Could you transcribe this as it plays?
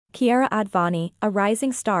Kiara Advani, a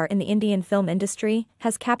rising star in the Indian film industry,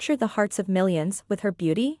 has captured the hearts of millions with her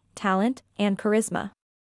beauty, talent, and charisma.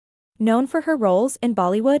 Known for her roles in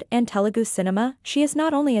Bollywood and Telugu cinema, she is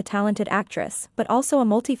not only a talented actress but also a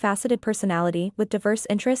multifaceted personality with diverse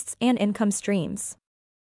interests and income streams.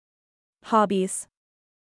 Hobbies.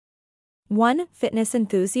 1. Fitness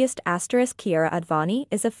enthusiast * Kiara Advani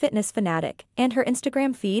is a fitness fanatic, and her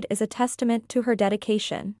Instagram feed is a testament to her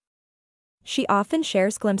dedication. She often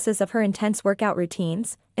shares glimpses of her intense workout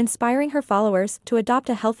routines, inspiring her followers to adopt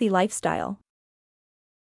a healthy lifestyle.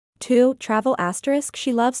 2. Travel *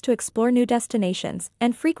 She loves to explore new destinations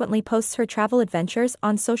and frequently posts her travel adventures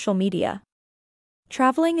on social media.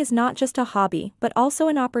 Traveling is not just a hobby but also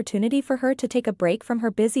an opportunity for her to take a break from her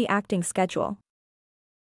busy acting schedule.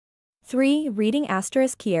 3. Reading *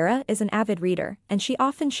 Kiara is an avid reader, and she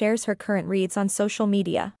often shares her current reads on social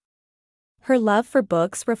media. Her love for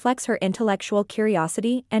books reflects her intellectual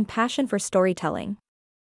curiosity and passion for storytelling.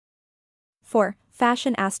 4.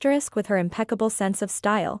 Fashion * With her impeccable sense of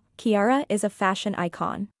style, Kiara is a fashion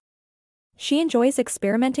icon. She enjoys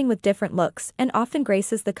experimenting with different looks and often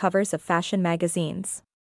graces the covers of fashion magazines.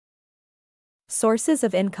 Sources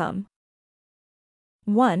of income.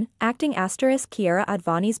 1. Acting * Kiara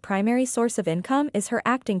Advani's primary source of income is her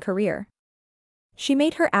acting career. She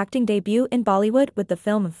made her acting debut in Bollywood with the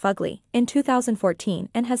film Fugly in 2014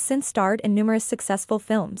 and has since starred in numerous successful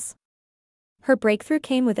films. Her breakthrough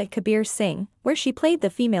came with Kabir Singh, where she played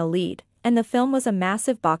the female lead, and the film was a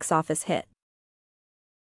massive box office hit.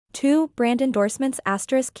 2. Brand endorsements *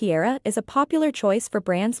 Kiara is a popular choice for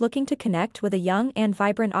brands looking to connect with a young and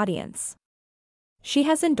vibrant audience. She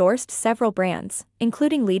has endorsed several brands,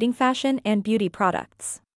 including leading fashion and beauty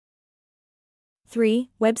products. 3.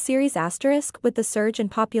 Web series * With the surge in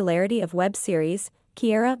popularity of web series,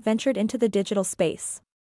 Kiara ventured into the digital space.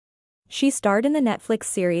 She starred in the Netflix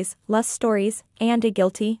series Lust Stories and A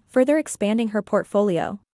Guilty, further expanding her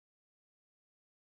portfolio.